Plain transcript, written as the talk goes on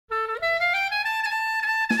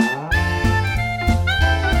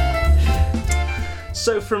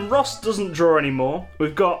So from Ross doesn't draw anymore,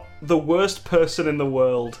 we've got the worst person in the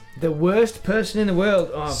world. The worst person in the world.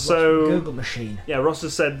 Oh, I've watched the Google machine. Yeah, Ross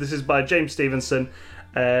has said this is by James Stevenson,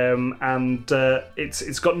 and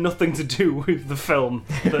it's got nothing to do with the film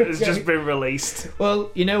that has just been released. Well,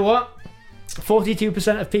 you know what?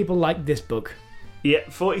 42% of people like this book. Yeah,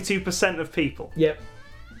 42% of people. Yep.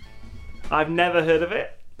 I've never heard of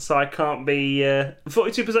it, so I can't be...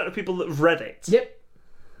 42% of people that have read it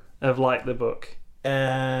have liked the book.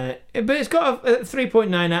 But it's got a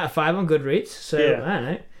 3.9 out of 5 on Goodreads, so Yeah. I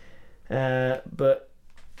don't know. But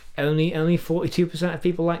only 42% of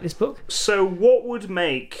people like this book. So what would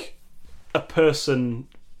make a person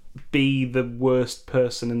be the worst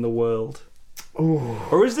person in the world? Ooh.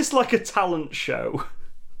 Or is this like a talent show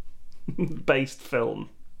based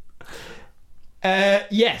film?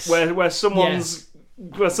 Yes. Where someone's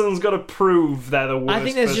got to prove they're the worst. I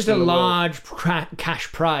think there's just a person in the world. large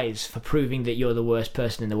cash prize for proving that you're the worst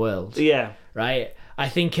person in the world. Yeah. Right. I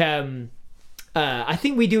think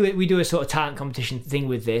we do a sort of talent competition thing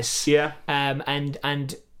with this. Yeah.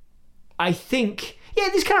 And I think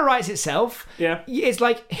this kind of writes itself. Yeah. It's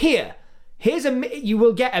like you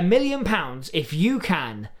will get £1 million if you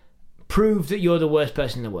can prove that you're the worst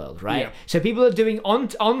person in the world, right? Yeah. So people are doing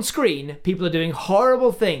on screen, people are doing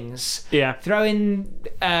horrible things. Yeah. Throwing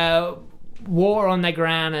water on their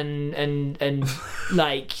gran and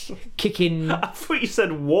like kicking I thought you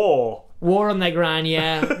said war. War on their gran,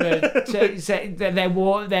 yeah. They're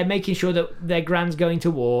making sure that their gran's going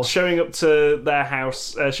to war. Showing up to their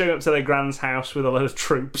house, showing up to their gran's house with a load of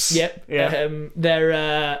troops. Yep. Yeah.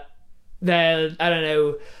 They're I don't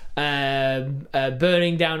know,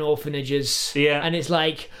 burning down orphanages. Yeah. And it's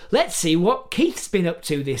like, let's see what Keith's been up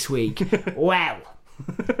to this week. Well,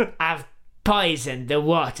 I've poisoned the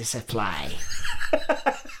water supply.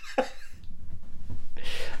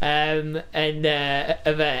 Of an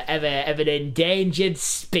endangered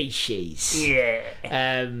species.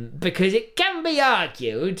 Yeah. Because it can be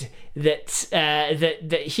argued that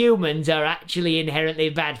that humans are actually inherently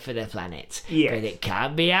bad for the planet. Yes. But it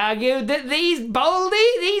can't be argued that these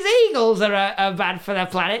eagles are bad for the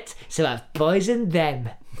planet. So I've poisoned them.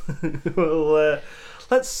 Well,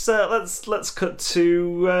 let's cut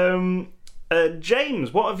to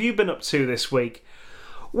James. What have you been up to this week?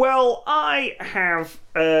 Well, I have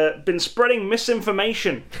been spreading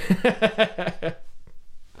misinformation.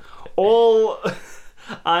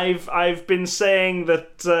 I've been saying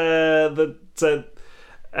that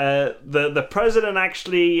the president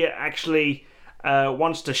actually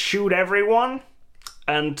wants to shoot everyone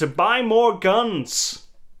and to buy more guns.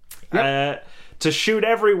 Yep. To shoot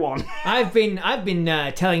everyone. I've been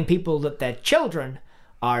telling people that their children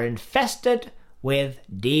are infested with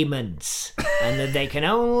demons, and that they can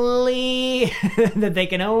only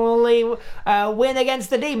win against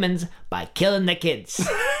the demons by killing the kids.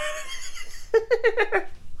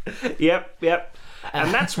 Yep.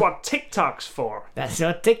 And that's what TikTok's for. That's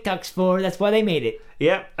what TikTok's for. That's why they made it.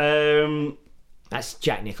 Yep. That's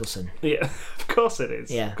Jack Nicholson. Yeah, of course it is.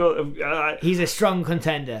 Yeah. Of course, He's a strong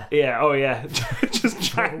contender. yeah. Oh yeah. Just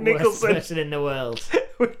Jack Worst Nicholson. person in the world.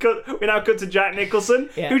 We now cut to Jack Nicholson,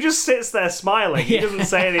 Yeah. who just sits there smiling. He doesn't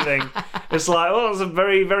say anything. It's like, oh, there's a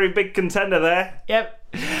very, very big contender there. Yep.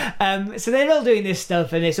 So they're all doing this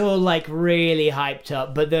stuff, and it's all like really hyped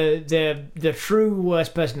up. But the true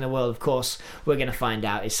worst person in the world, of course, we're going to find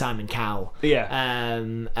out is Simon Cowell. Yeah.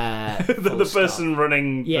 The person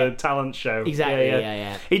running Yeah. the talent show. Exactly.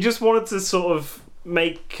 Yeah. He just wanted to sort of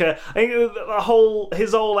make. I think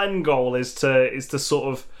his whole end goal is to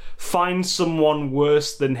sort of find someone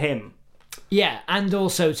worse than him. Yeah, and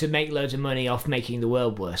also to make loads of money off making the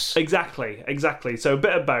world worse. Exactly. So a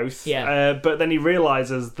bit of both. Yeah. But then he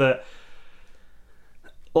realizes that,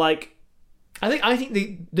 like, I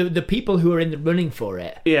think the people who are in the running for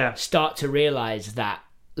it start to realize that,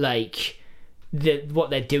 like, what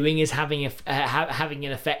they're doing is having an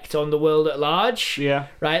effect on the world at large. Yeah.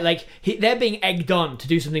 Right? Like, they're being egged on to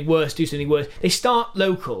do something worse. They start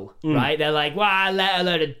local, right? They're like, well, I let a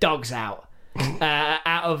load of dogs out.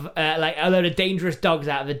 Out of like a load of dangerous dogs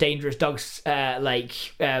out of the dangerous dogs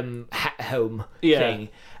home thing.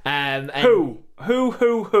 And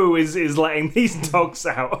Who is letting these dogs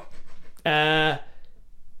out?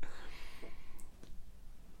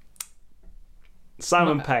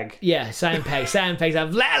 Simon Pegg. Yeah, Simon Pegg. Simon Pegg's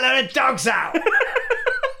I've let a load of dogs out.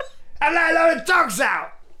 I've let a load of dogs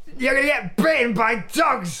out. You're gonna get bitten by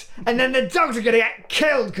dogs, and then the dogs are gonna get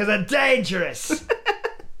killed because they're dangerous.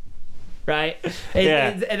 Right?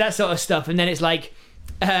 That sort of stuff. And then it's like,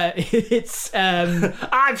 I've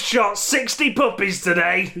shot 60 puppies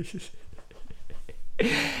today.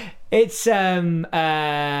 It's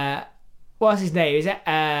what's his name? Is it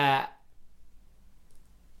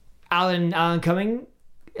Alan Cumming?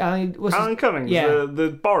 Alan Cummings, Yeah. the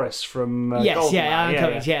Boris from Yes, Goldeneye. Alan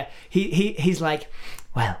Cummings. Yeah, he's like,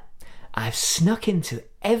 well, I've snuck into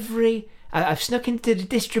the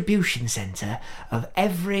distribution centre of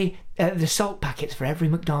every the salt packets for every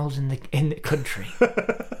McDonald's in the country,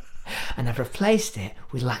 and I've replaced it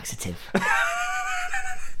with laxative.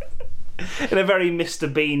 In a very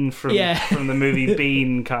Mr. Bean from the movie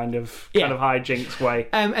Bean kind of hijinks way.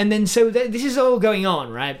 And then so this is all going on,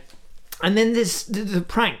 right? And then there's the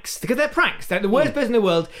pranks, because they're pranks. The worst person in the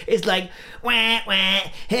world is like, wah, wah,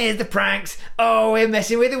 here's the pranks. Oh, we're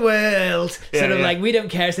messing with the world. Sort of like, we don't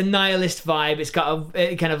care. It's a nihilist vibe. It's got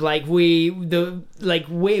a kind of like, we'll do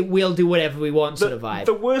whatever we want sort of vibe.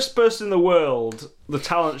 The worst person in the world, the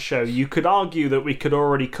talent show, you could argue that we could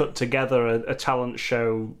already cut together a talent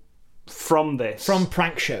show from this. From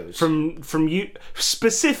prank shows. From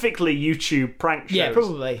specifically YouTube prank shows. Yeah,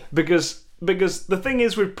 probably. Because the thing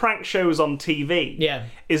is with prank shows on TV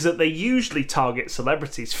is that they usually target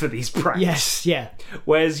celebrities for these pranks. Yes, yeah.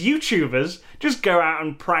 Whereas YouTubers just go out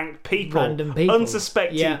and prank people. Random people.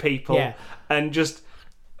 Unsuspecting people. And just,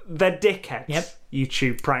 they're dickheads. Yep.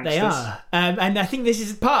 YouTube pranksters. They are. And I think this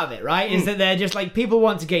is part of it, right? Is that they're just like, people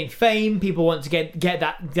want to gain fame, people want to get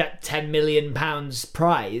that £10 million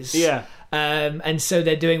prize. Yeah. And so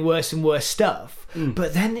they're doing worse and worse stuff.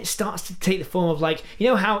 But then it starts to take the form of like, you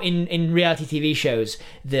know how in reality TV shows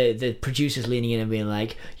the producers leaning in and being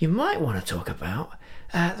like, you might want to talk about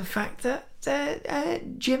the fact that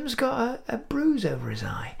Jim's got a bruise over his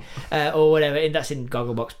eye, or whatever. And that's in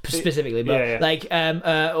Gogglebox specifically, but like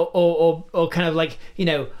or kind of like, you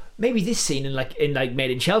know, maybe this scene in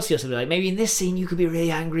Made in Chelsea or something, like maybe in this scene you could be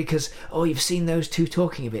really angry because you've seen those two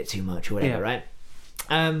talking a bit too much or whatever, right?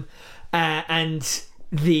 And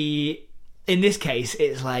in this case,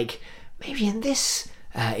 it's like, maybe in this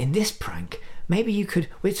prank, maybe you could.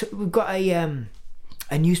 We've got a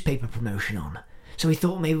newspaper promotion on, so we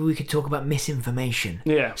thought maybe we could talk about misinformation.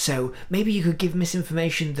 Yeah. So maybe you could give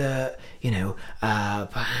misinformation that, you know,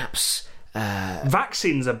 perhaps.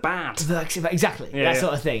 Vaccines are bad. Exactly, that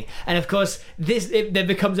sort of thing. And of course, there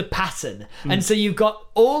becomes a pattern. And so you've got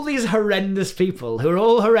all these horrendous people who are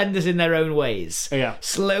all horrendous in their own ways,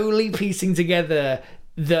 slowly piecing together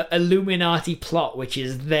the Illuminati plot, which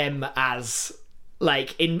is them as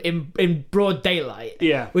like in broad daylight,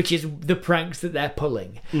 which is the pranks that they're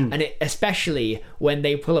pulling. And especially when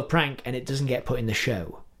they pull a prank and it doesn't get put in the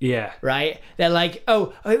show. Yeah. Right? They're like,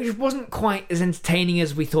 it wasn't quite as entertaining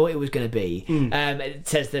as we thought it was going to be. It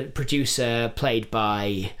says the producer, played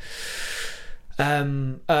by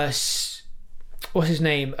what's his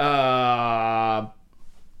name?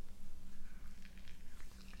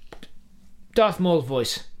 Darth Maul's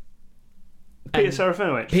voice. Peter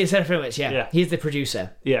Serafinowicz. Peter Serafinowicz, yeah. He's the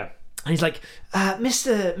producer. Yeah. And he's like,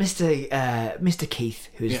 Mr. Keith,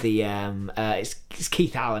 who's the it's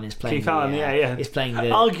Keith Allen is playing. Keith Allen, is playing the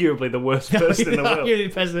arguably the worst person in the world. Arguably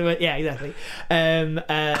the person in the world. Yeah, exactly.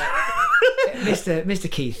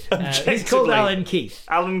 Mr. Keith. He's called Alan Keith.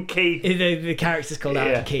 Alan Keith. The character's called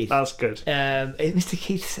Alan Keith. That's good. Mr.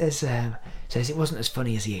 Keith says it wasn't as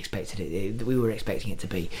funny as he expected it. We were expecting it to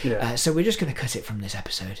be. So we're just going to cut it from this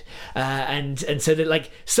episode. And so that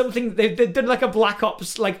like something they've done like a black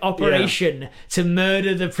ops like operation to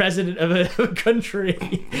murder the president of a country,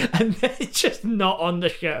 and then it's just not on the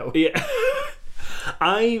show. Yeah.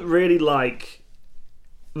 I really like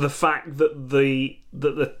the fact that the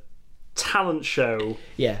talent show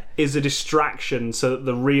is a distraction so that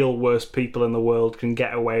the real worst people in the world can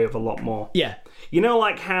get away with a lot more. Yeah. You know,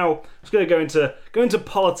 like how I was going to go into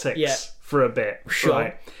politics for a bit,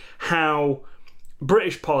 right? How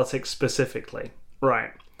British politics specifically,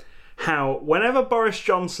 right? How whenever Boris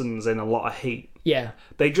Johnson's in a lot of heat,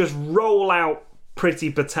 they just roll out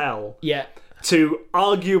Priti Patel, to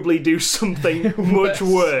arguably do something much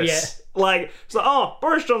worse. Like, it's like,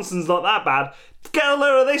 Boris Johnson's not that bad. Get a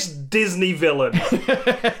load of this Disney villain.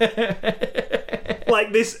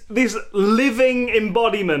 Like this living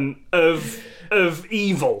embodiment of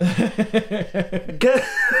evil. Get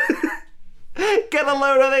a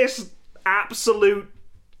load of this absolute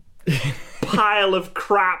pile of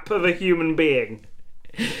crap of a human being.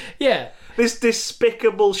 Yeah. This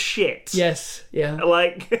despicable shit. Yes. Yeah.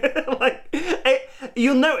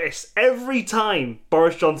 You'll notice every time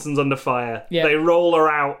Boris Johnson's under fire, they roll her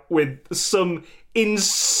out with some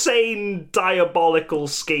insane diabolical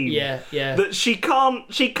scheme. That she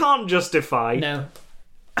can't justify. No.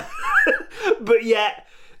 But yet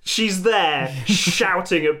she's there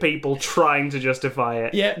shouting at people, trying to justify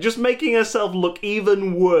it. Yeah. Just making herself look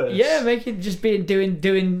even worse. Yeah, doing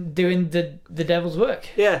the devil's work.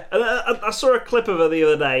 Yeah, and I saw a clip of her the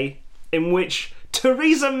other day in which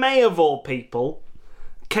Theresa May, of all people,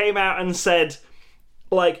 came out and said,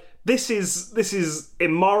 like, this is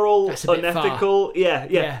immoral, That's a bit unethical, far.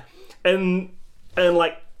 yeah, and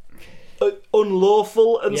like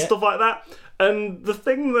unlawful and stuff like that. And the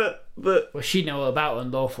thing that Well, she'd know all about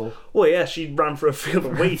unlawful. well, yeah, she ran for a field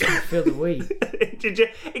of wheat. Feel the wheat.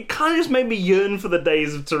 It kind of just made me yearn for the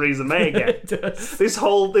days of Theresa May again. It does. This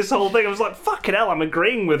whole thing, I was like, fucking hell, I'm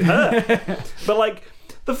agreeing with her. But like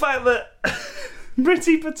the fact that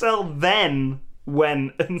Priti Patel then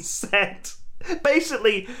went and said,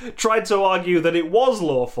 basically tried to argue that it was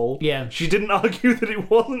lawful. Yeah. She didn't argue that it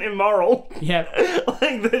wasn't immoral. Yeah.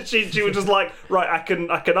 Like that she was just like, right, I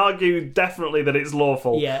can argue definitely that it's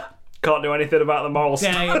lawful. Yeah. Can't do anything about the moral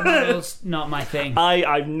stuff. Yeah, morals, not my thing.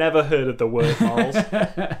 I've never heard of the word morals.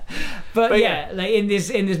 But yeah, like in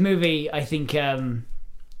this movie, I think yeah,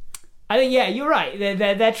 you're right.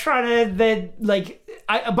 They're trying to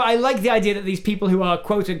but I like the idea that these people who are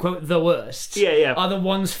quote unquote the worst, are the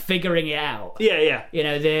ones figuring it out. Yeah. You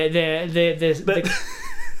know,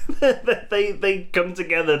 They come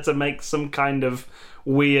together to make some kind of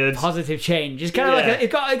weird positive change. It's kind of like it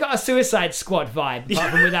got a Suicide Squad vibe, apart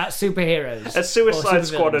from without superheroes. a Suicide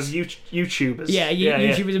Squad of YouTubers.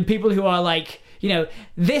 YouTubers and people who are like, you know,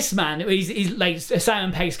 this man, he's like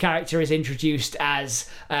Simon Pegg's character is introduced as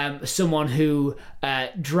someone who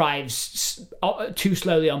drives too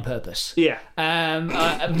slowly on purpose. Yeah.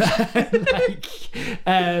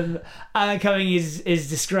 Alan Cummings is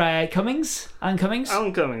described. Alan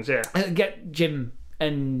Cummings, yeah. Get Jim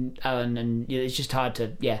and Alan, and it's just hard to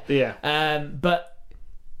but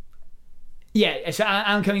yeah, so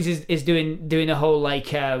Alan Cummings is doing a whole like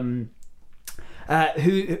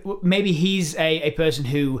who maybe he's a person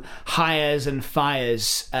who hires and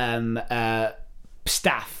fires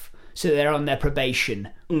staff so they're on their probation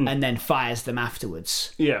and then fires them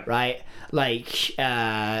afterwards. Yeah. Right? Like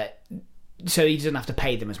so he doesn't have to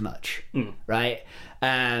pay them as much. Right?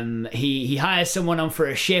 He hires someone on for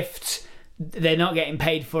a shift. They're not getting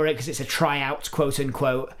paid for it because it's a tryout, quote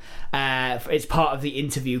unquote. It's part of the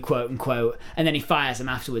interview, quote unquote, and then he fires them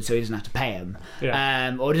afterwards, so he doesn't have to pay them.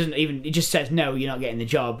 Yeah. Or doesn't even. He just says, "No, you're not getting the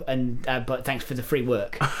job," and but thanks for the free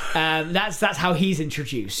work. That's how he's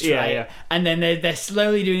introduced, right? Yeah. And then they're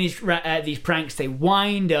slowly doing these pranks. They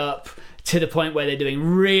wind up to the point where they're doing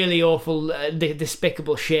really awful,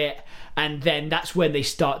 despicable shit. And then that's when they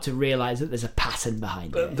start to realise that there's a pattern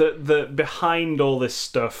behind it. The behind all this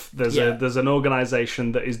stuff, there's an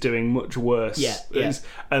organisation that is doing much worse. Yeah.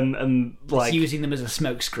 And like it's using them as a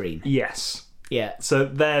smokescreen. Yes. Yeah. So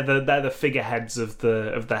they're the figureheads of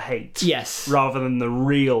the hate. Yes. Rather than the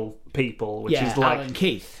real people, which is like Alan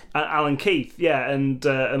Keith. Alan Keith, and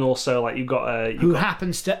also like you've got who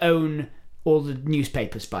happens to own all the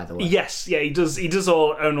newspapers, by the way. Yes, yeah, he does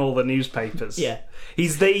own all the newspapers. Yeah.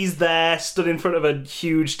 He's there, stood in front of a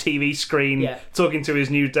huge TV screen, talking to his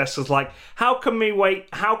news desk. Was like, how can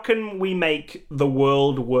we make the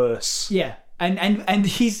world worse? Yeah, and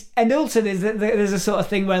also there's a sort of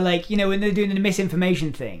thing where, like, you know, when they're doing the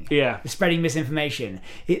misinformation thing, the spreading misinformation,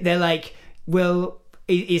 they're like, well,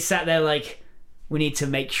 he's sat there like, we need to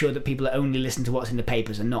make sure that people only listen to what's in the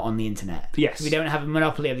papers and not on the internet. Yes. We don't have a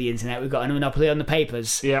monopoly of the internet. We've got a monopoly on the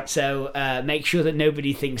papers. Yep. So make sure that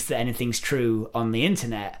nobody thinks that anything's true on the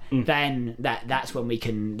internet. Then that's when we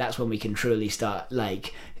can truly start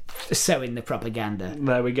like sowing the propaganda.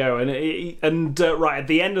 There we go. And right at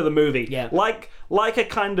the end of the movie, like a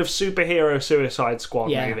kind of superhero Suicide Squad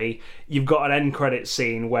movie, you've got an end credit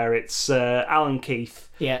scene where it's Alan Keith.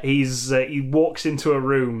 Yeah. He walks into a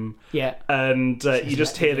room. Yeah. And you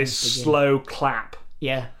just hear this slow clap.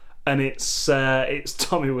 Yeah. And it's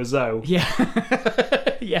Tommy Wiseau.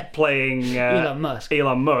 Yeah. Yeah. Playing Elon Musk.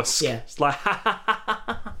 Yeah. It's like,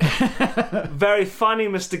 very funny,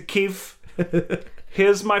 Mr. Keith.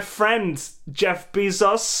 Here's my friend, Jeff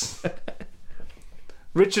Bezos.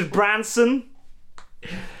 Richard Branson.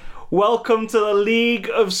 Welcome to the League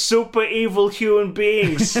of Super Evil Human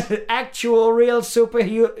Beings. Actual, real super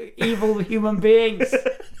evil human beings.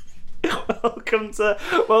 Welcome to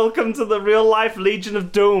the real life Legion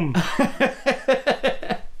of Doom.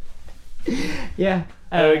 Yeah.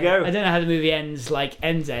 There we go. I don't know how the movie ends.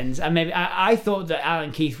 And maybe I thought that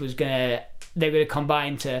Alan Keith was they were going to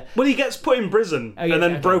combine to. Well, he gets put in prison and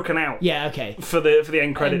then broken out. Yeah. Okay. For the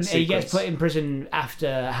end credits sequence. He gets put in prison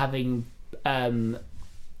after having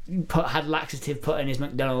had laxative put in his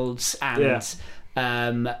McDonald's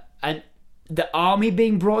and the army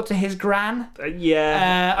being brought to his gran.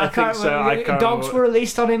 Yeah, I think so. I can't Dogs remember. were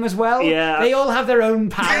released on him as well. Yeah. They all have their own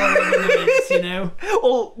power in the midst, you know.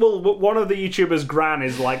 Well, one of the YouTubers' gran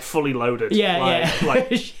is like fully loaded. Yeah,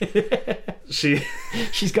 Like she.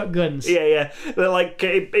 She's got guns. Yeah. They're like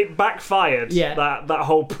it backfired. Yeah. That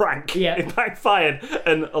whole prank. Yeah. It backfired,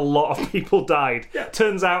 and a lot of people died. Yeah.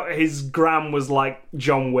 Turns out his gran was like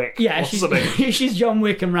John Wick. Yeah, or something. she's John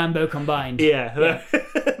Wick and Rambo combined. Yeah.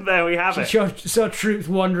 There we have it. Saw troops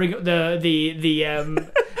wandering up the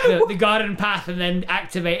garden path and then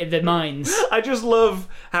activated the mines. I just love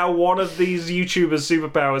how one of these YouTubers'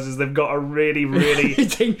 superpowers is they've got a really, really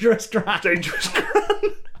dangerous gran. dangerous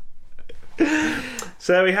gran.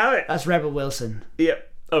 So there we have it. That's Rebel Wilson.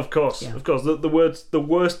 Yep, of course, Yeah. of course. The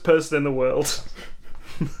worst person in the world.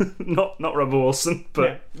 not Rebel Wilson,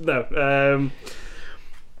 but no.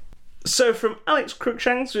 So from Alex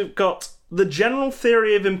Cruikshanks, we've got the general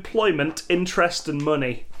theory of employment, interest, and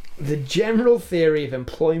money. The general theory of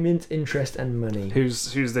employment, interest, and money.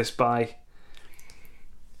 Who's this by?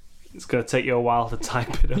 It's going to take you a while to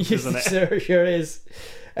type it up, isn't it? Sure is.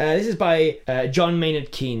 This is by John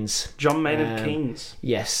Maynard Keynes. John Maynard Keynes.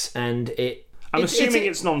 Yes, and I'm assuming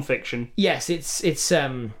it's non-fiction. Yes, it's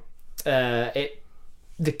the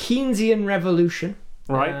Keynesian revolution.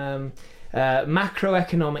 Right.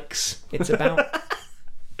 Macroeconomics. It's about.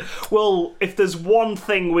 Well, if there's one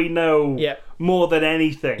thing we know more than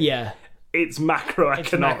anything, Yeah. it's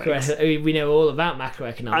macroeconomics. We know all about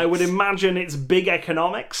macroeconomics. I would imagine it's big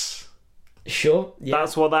economics. Sure. Yeah.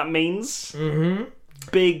 That's what that means. Mm-hmm.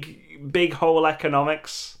 Big whole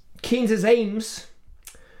economics. Keynes's aims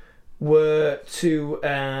were to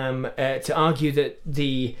argue that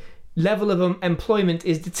the level of employment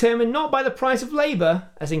is determined not by the price of labour,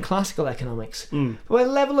 as in classical economics, but by the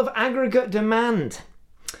level of aggregate demand.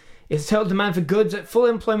 If the total demand for goods at full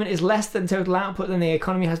employment is less than total output, then the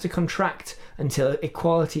economy has to contract until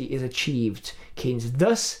equality is achieved. Keynes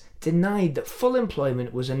thus denied that full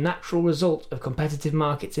employment was a natural result of competitive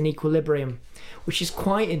markets in equilibrium, which is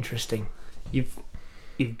quite interesting. You've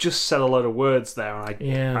just said a load of words there, and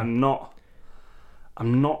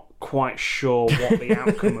I'm not quite sure what the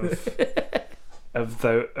outcome of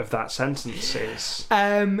that sentence is.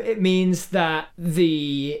 It means that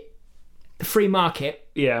the free market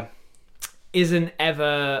isn't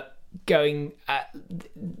ever going.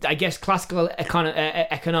 I guess classical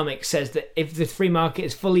economics says that if the free market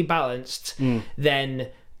is fully balanced, then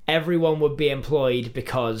everyone would be employed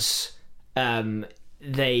because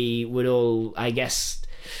they would all, I guess,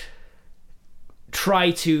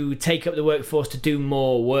 try to take up the workforce to do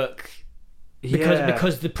more work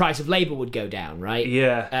because the price of labour would go down, right?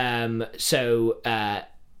 Yeah. So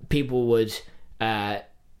people would there'd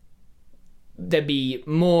be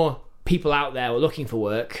more people out there looking for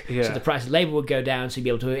work, so the price of labour would go down, so you'd be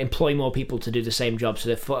able to employ more people to do the same job, so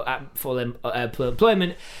they're full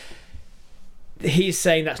employment. He's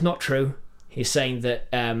saying that's not true. He's saying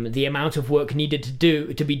that the amount of work needed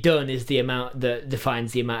to be done is the amount that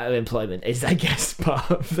defines the amount of employment. Is, I guess, part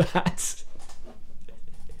of that.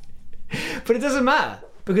 But it doesn't matter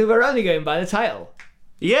because we're only going by the title.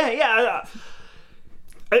 Yeah.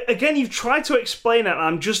 Again, you've tried to explain it, and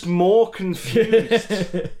I'm just more confused.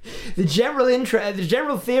 The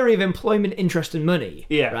general theory of employment, interest, and money.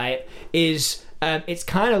 Right. Is it's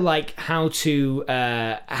kind of like how to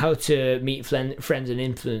meet friends and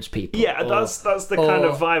influence people. Yeah, that's the kind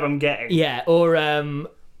of vibe I'm getting. Yeah, or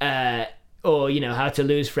how to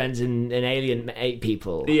lose friends and alienate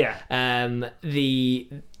people. Yeah.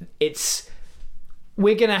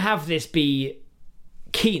 We're gonna have this be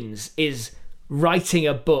Keynes is writing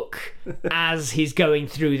a book as he's going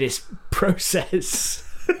through this process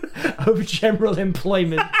of general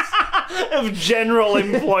employment. Of general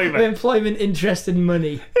employment. Employment, interest, and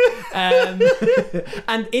money. And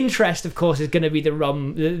interest, of course, is going to be the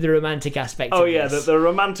romantic aspect of this. The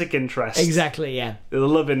romantic interest. Exactly, yeah. The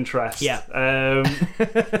love interest. Yeah.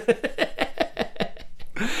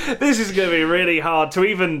 This is going to be really hard to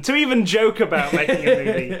even joke about making a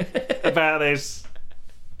movie about this.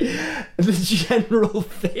 The general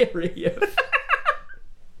theory of...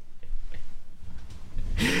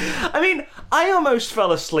 I mean, I almost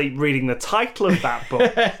fell asleep reading the title of that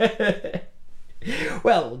book.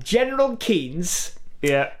 Well, General Keynes.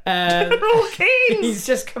 Yeah. General Keynes! He's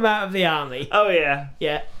just come out of the army. Oh, yeah.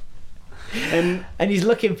 Yeah. And he's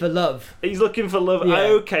looking for love. He's looking for love. Yeah.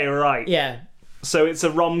 Okay, right. Yeah. So it's a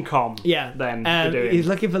rom-com. Yeah. Then we're doing. He's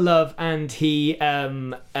looking for love, and he's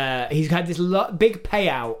had this big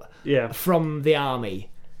payout from the army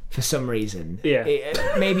for some reason. Yeah.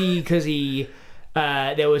 Maybe because there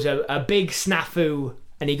was a big snafu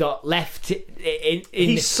and he got left in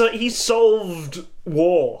He solved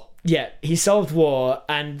war. yeah, he solved war,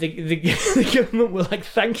 and the government were like,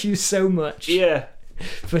 thank you so much Yeah.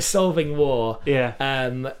 for solving war. Yeah.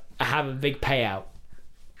 I have a big payout.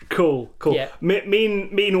 Cool. Yeah.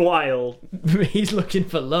 Meanwhile, He's looking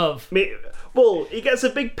for love. well, he gets a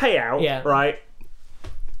big payout, Yeah. right?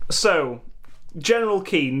 So, General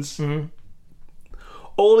Keynes, Mm-hmm.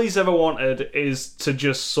 all he's ever wanted is to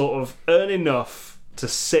just sort of earn enough to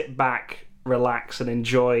sit back, relax, and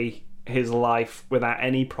enjoy his life without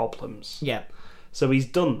any problems. Yeah. So he's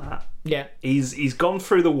done that. Yeah. He's gone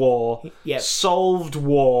through the war, Yep. solved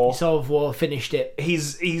war. Solved war, finished it.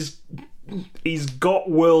 He's got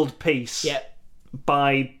world peace. Yeah.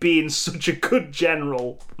 By being such a good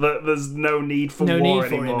general that there's no need for No war need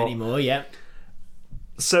for anymore. him anymore, yeah.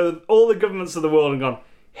 So all the governments of the world have gone,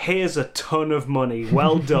 here's a ton of money.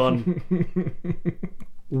 Well done.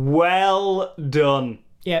 Well done.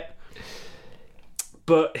 Yep.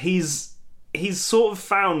 But he's sort of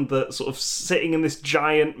found that sort of sitting in this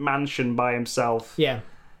giant mansion by himself, Yeah.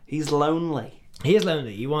 he's lonely. He is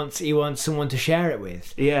lonely. He wants someone to share it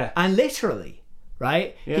with. Yeah. And literally,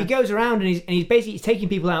 right? Yeah. He goes around and he's basically taking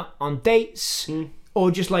people out on dates or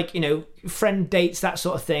just like, friend dates, that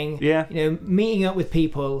sort of thing. Yeah. Meeting up with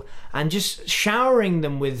people and just showering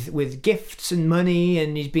them with gifts and money,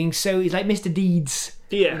 and he's like Mr. Deeds.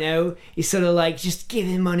 Yeah. He's sort of like just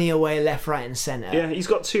giving money away left, right and centre. Yeah, he's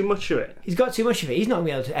got too much of it. He's got too much of it. He's not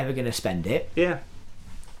ever going to spend it. Yeah.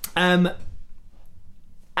 And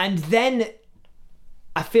then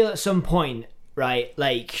I feel at some point, right,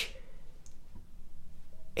 like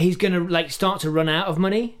he's gonna like start to run out of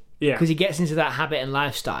money. Yeah. Because he gets into that habit and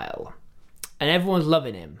lifestyle, and everyone's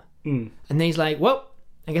loving him. And then he's like, "Well,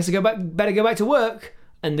 I guess better go back to work."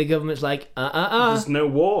 And the government's like, There's no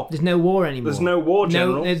war. There's no war anymore. There's no war,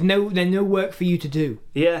 General. No, there's no work for you to do.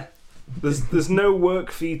 Yeah. There's no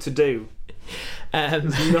work for you to do.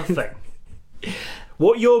 Nothing.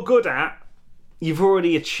 What you're good at, you've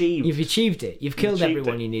already achieved. You've achieved it. You've killed achieved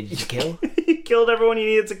everyone it. you needed to kill. You killed everyone you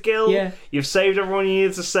needed to kill. Yeah. You've saved everyone you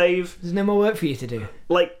needed to save. There's no more work for you to do.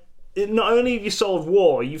 Like, not only have you solved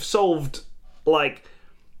war, you've solved, like,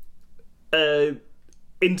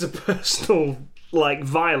 interpersonal, like,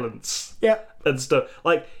 violence Yeah. and stuff.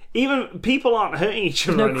 Like, even people aren't hurting each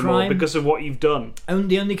other no anymore crime. because of what you've done.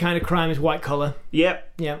 The only kind of crime is white collar.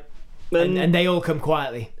 Yep. Yeah. And they all come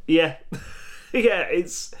quietly. Yeah. Yeah,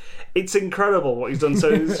 it's incredible what he's done. So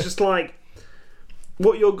it's just like,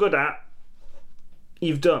 what you're good at,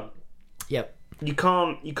 you've done. Yep. You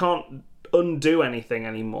can't undo anything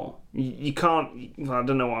anymore. You can't. I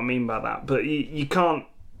don't know what I mean by that, but you can't.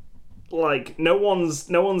 Like, no one's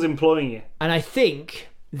employing you. And I think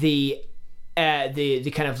the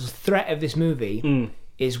kind of threat of this movie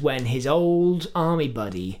is when his old army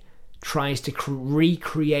buddy tries to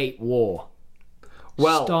recreate war.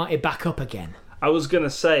 Well, Start it back up again. I was gonna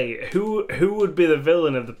say, who would be the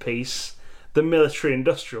villain of the piece? The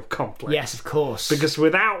military-industrial complex. Yes, of course. Because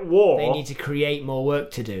without war, they need to create more work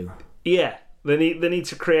to do. Yeah, they need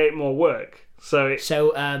to create more work. So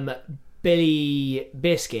Billy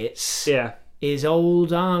Biscuits, yeah, his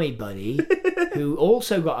old army buddy, who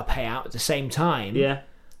also got a payout at the same time. Yeah.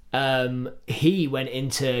 He went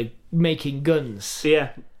into making guns. Yeah.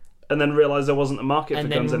 And then realised there wasn't a market for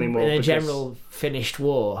guns anymore. And the general finished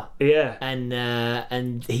war. Yeah.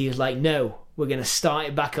 And he was like, "No, we're gonna start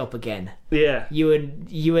it back up again. Yeah. You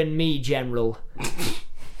and me, General."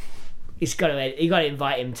 You got to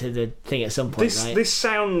invite him to the thing at some point, right? This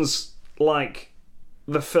sounds like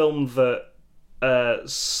the film that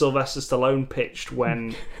Sylvester Stallone pitched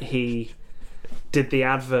when he did the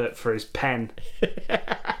advert for his pen.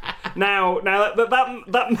 Now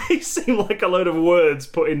that may seem like a load of words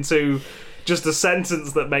put into just a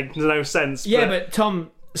sentence that makes no sense. Yeah, but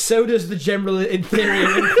Tom, so does the general in theory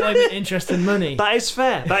of employment, interest, and money. That is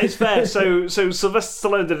fair. So Sylvester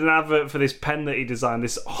Stallone did an advert for this pen that he designed,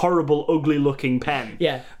 this horrible, ugly-looking pen.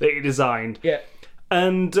 Yeah. That he designed. Yeah.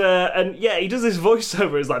 And yeah, he does this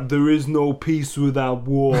voiceover. It's like, there is no peace without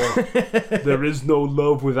war. There is no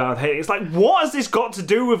love without hate. It's like, what has this got to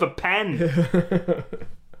do with a pen?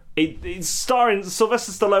 It's starring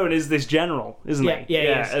Sylvester Stallone is this general, isn't he?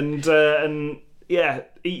 Yeah. And yeah,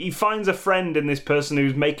 he finds a friend in this person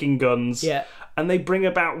who's making guns. Yeah. And they bring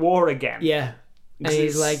about war again. Yeah. And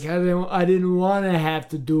he's like, I didn't want to have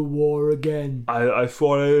to do war again. I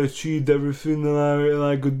thought I achieved everything that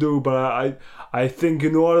I could do, but I think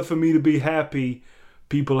in order for me to be happy,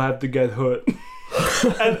 people have to get hurt.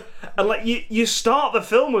 And like you start the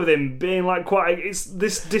film with him being like it's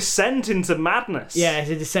this descent into madness. Yeah, it's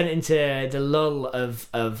a descent into the lull of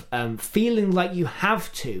feeling like you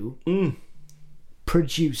have to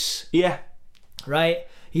produce. Yeah. Right?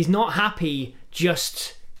 He's not happy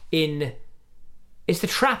just in... It's the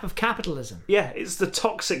trap of capitalism. Yeah, it's the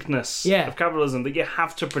toxicness Yeah. of capitalism that you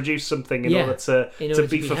have to produce something in Yeah. order to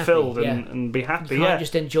be fulfilled happy, and be happy. You can't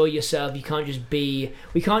just enjoy yourself. You can't just be...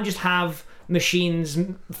 We can't just have machines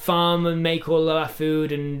farm and make all of our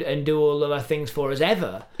food and do all of our things for us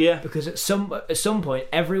ever. Yeah. Because at some point,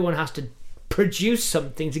 everyone has to produce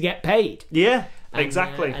something to get paid. Yeah, And,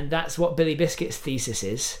 exactly. and that's what Billy Biscuit's thesis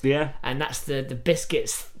is. Yeah. And that's the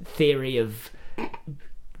Biscuit's theory of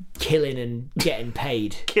killing and getting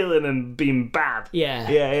paid. Killing and being bad. Yeah.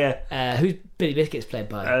 Yeah. Who's Billy Biscuit's played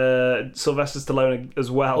by? Sylvester Stallone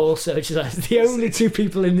as well. Also, which is like the only two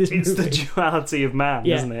people in this It's movie. the duality of man,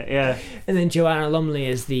 Yeah. isn't it? Yeah. And then Joanna Lumley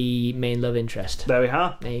is the main love interest. There we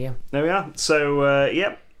are. There you go. There we are. So,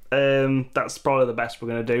 yep. That's probably the best we're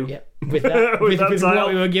going to do. Yep. With that, With that with title.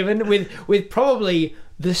 what we were given, with probably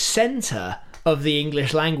the centre of the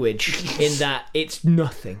English language, in that it's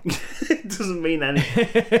nothing. It doesn't mean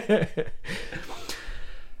anything.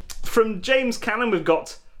 From James Cannon, we've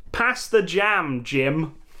got Pass the Jam,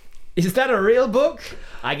 Jim. Is that a real book?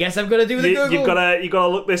 I guess I've got to do the Google. You gotta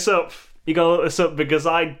look this up. You gotta look this up because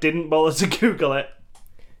I didn't bother to Google it.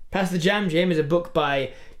 Pass the Jam, Jim is a book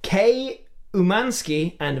by Kay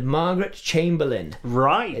Umansky and Margaret Chamberlain.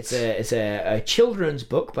 Right. It's a children's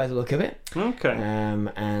book by the look of it. Okay.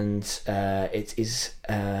 And it is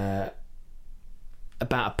about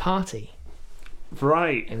a party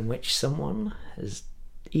Right. in which someone has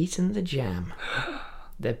eaten the jam.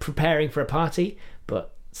 They're preparing for a party,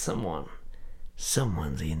 but someone's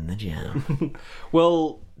eaten the jam.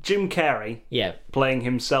 Well, Jim Carrey Yeah, playing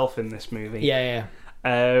himself in this movie. yeah.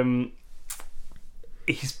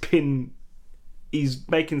 He's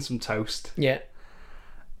making some toast Yeah.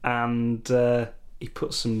 and he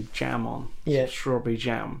puts some jam on. Yeah. Some strawberry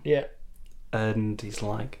jam. Yeah. And he's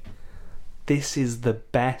like, "This is the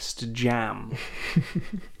best jam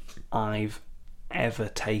I've ever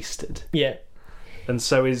tasted." Yeah. And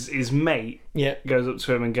so his mate Yeah. goes up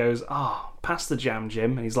to him and goes, pass the jam,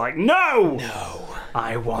 Jim. And he's like, No,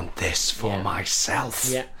 I want this for Yeah. myself.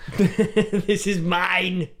 Yeah. This is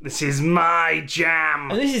mine. This is my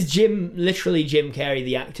jam. And this is literally Jim Carrey,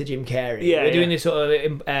 the actor Jim Carrey. Yeah, We're doing yeah. this sort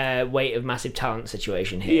of weight of massive talent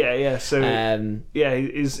situation here. Yeah. So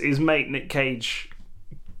his mate Nick Cage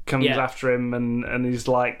comes Yeah. after him and he's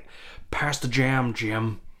like, "Pass the jam,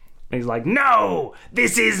 Jim." And he's like, "No,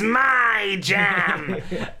 this is my jam."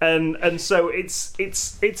 and so it's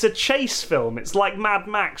a chase film. It's like Mad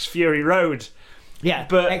Max Fury Road. Yeah,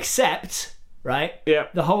 But- except, right? Yeah.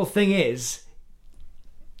 The whole thing is,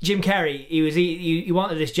 Jim Carrey, he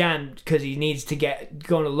wanted this jam because he needs to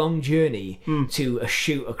go on a long journey to a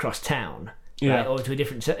shoot across town, Yeah. right? Or to a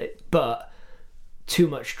different, but too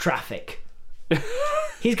much traffic.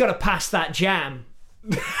 He's got to pass that jam.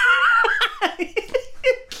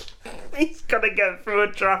 He's got to get through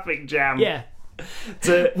a traffic jam. Yeah.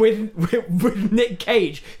 To, With Nick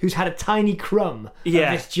Cage, who's had a tiny crumb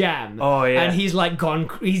Yeah. of this jam. Oh, yeah. And he's like gone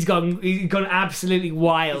absolutely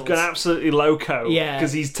wild. gone absolutely loco. Yeah.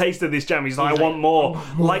 Because he's tasted this jam. He's like, He's I like, want more. "I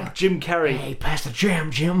want more." Like Jim Carrey. Hey, pass the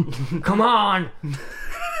jam, Jim. Come on.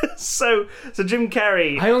 So Jim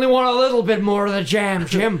Carrey. I only want a little bit more of the jam,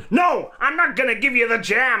 Jim. No, I'm not gonna give you the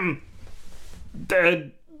jam.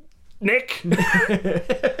 Nick.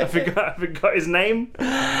 I forgot his name.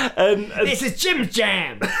 And This is Jim's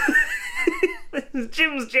jam.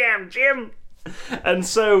 Jim's jam, Jim. And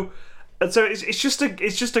so it's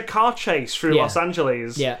just a car chase through Yeah. Los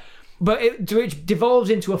Angeles. Yeah. But it devolves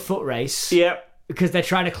into a foot race. Yep. Because they're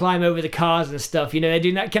trying to climb over the cars and stuff, they're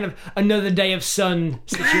doing that kind of Another Day of Sun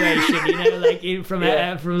situation, like from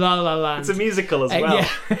La La Land. It's a musical as well.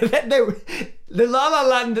 Yeah. The La La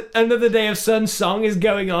Land Another Day of Sun song is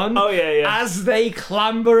going on. Oh, yeah. As they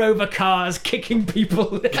clamber over cars, kicking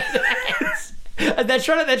people in the heads. And they're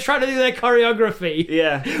trying to do their choreography.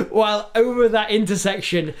 Yeah. While over that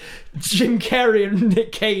intersection, Jim Carrey and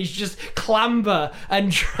Nick Cage just clamber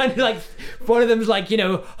and trying to one of them's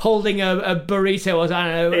holding a burrito or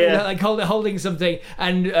I don't know, Yeah. holding something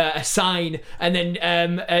and a sign, and then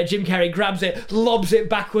Jim Carrey grabs it, lobs it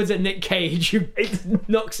backwards at Nick Cage, who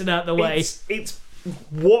knocks it out the way. It's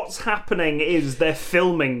what's happening is they're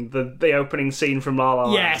filming the opening scene from La La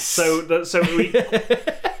Land. Yes. So we.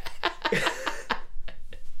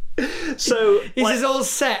 So This is all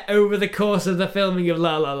set over the course of the filming of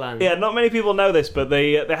La La Land. yeah, not many people know this, but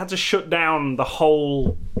they had to shut down the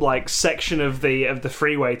whole section of the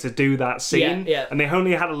freeway to do that scene. Yeah. And they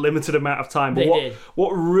only had a limited amount of time. But They what did.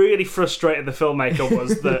 what really frustrated the filmmaker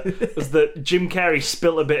was that Jim Carrey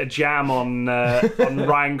spilt a bit of jam on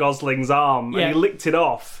Ryan Gosling's arm, Yeah. and he licked it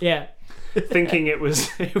off, Yeah. thinking it was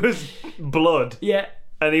blood, Yeah.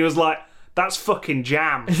 and he was like, "That's fucking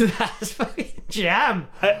jam." That's fucking jam.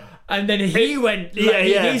 And then he went.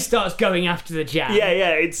 yeah. He starts going after the jam.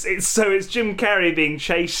 Yeah, it's Jim Carrey being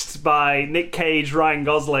chased by Nick Cage, Ryan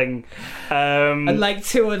Gosling, And like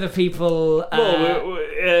two other people.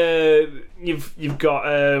 you've got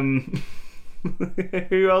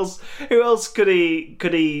who else could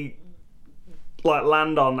he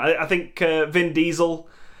land on? I think Vin Diesel,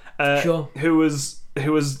 Sure. who was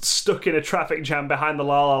stuck in a traffic jam behind the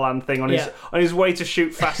La La Land thing on his way to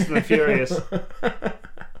shoot Fast and the Furious.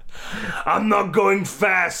 I'm not going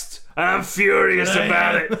fast. I'm furious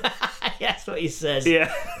about it. That's what he says.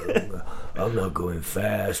 Yeah. I'm not going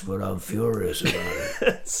fast, but I'm furious about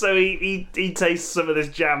it. So he tastes some of this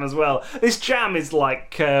jam as well. This jam is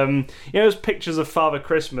like, those pictures of Father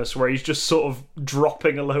Christmas where he's just sort of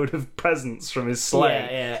dropping a load of presents from his sleigh.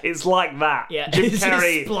 Yeah. It's like that. Yeah. Jim It's just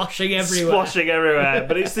Carrey sploshing everywhere. Sploshing everywhere.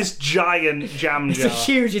 But it's this giant jam jar.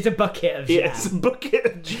 It's a bucket of jam. Yeah, it's a bucket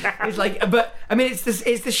of jam. It's like, but I mean, it's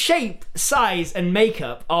the shape, size, and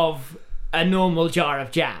makeup of a normal jar of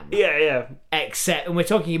jam. Yeah. Except, and we're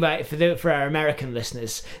talking about it for our American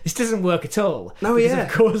listeners, this doesn't work at all. No, because yeah.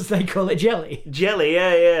 of course they call it jelly. Jelly,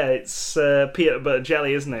 yeah. It's peanut butter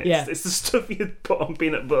jelly, isn't it? Yeah. It's the stuff you put on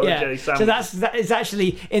peanut butter jelly sandwiches. So that is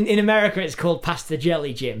actually in America it's called pasta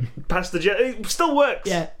jelly, Jim. Pasta jelly. It still works.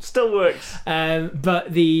 Yeah. Still works.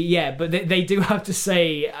 But they do have to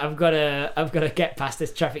say I've got to get past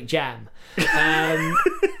this traffic jam.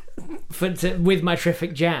 With my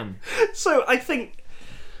traffic jam. So I think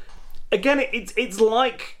again, it's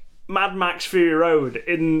like Mad Max Fury Road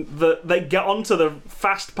in that they get onto the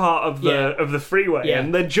fast part of the freeway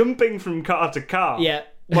and they're jumping from car to car. Yeah.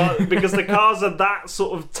 Well, because the cars are that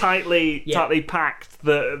sort of tightly packed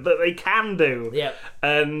that they can do. Yeah.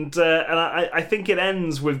 And I think it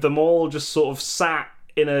ends with them all just sort of sat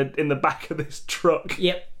in the back of this truck.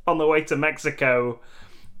 Yep. On the way to Mexico,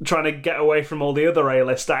 trying to get away from all the other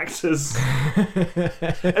A-list actors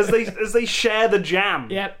as they share the jam.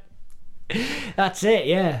 Yep. That's it.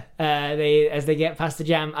 Yeah. As they get past the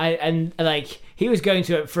jam, he was going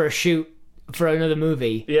to it for a shoot for another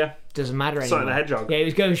movie. Yeah. Doesn't matter anymore. Sonic the Hedgehog. Yeah, he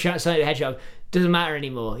was going to shoot Sonic the Hedgehog. Doesn't matter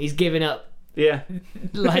anymore. He's given up. Yeah.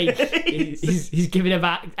 Like he's giving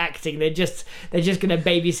up acting. They're just gonna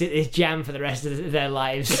babysit this jam for the rest of their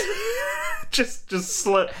lives.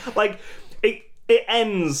 It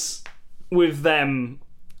ends with them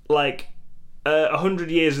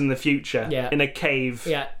 100 years in the future in a cave,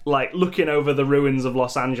 looking over the ruins of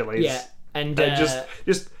Los Angeles. Yeah, and just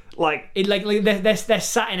they're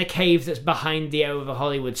sat in a cave that's behind the Over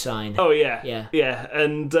Hollywood sign. Oh yeah,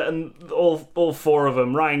 and all four of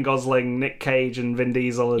them, Ryan Gosling, Nick Cage, and Vin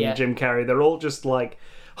Diesel and Jim Carrey, they're all just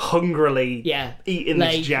hungrily eating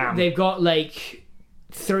this jam. They've got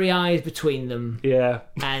 3 eyes between them. Yeah,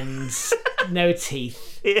 and no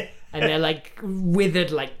teeth. Yeah. And they're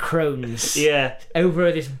withered like crones. Yeah.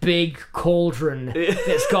 Over this big cauldron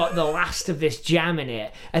that's got the last of this jam in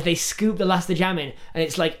it. As they scoop the last of the jam in, and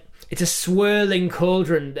it's a swirling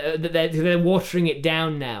cauldron that they're watering it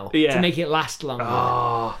down now to make it last longer.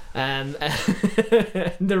 Oh.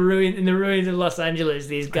 The ruins of Los Angeles.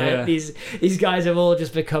 These guys have all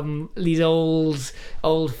just become these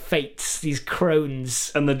old fates, these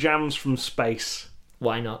crones. And the jam's from space.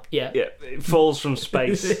 Why not? Yeah. Yeah, it falls from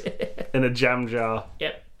space in a jam jar.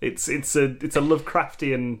 Yep. It's a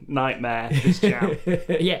Lovecraftian nightmare, this jam.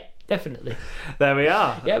 Yeah, definitely. There we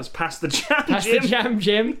are. Yep. Let's pass the jam, Pass Jim. the jam,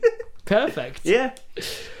 Jim. Perfect. Yeah.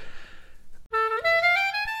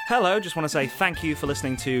 Hello, just want to say thank you for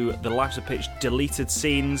listening to the Life's a Pitch deleted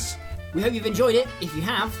scenes. We hope you've enjoyed it. If you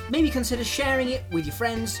have, maybe consider sharing it with your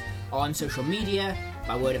friends on social media,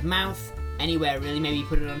 by word of mouth, anywhere really. Maybe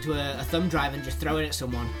put it onto a thumb drive and just throw it at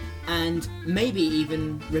someone. And maybe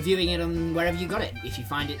even reviewing it on wherever you got it. If you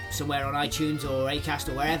find it somewhere on iTunes or Acast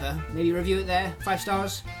or wherever, maybe review it there. 5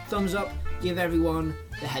 stars, thumbs up, give everyone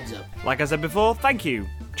the heads up. Like I said before, thank you.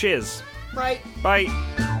 Cheers. Right. Bye.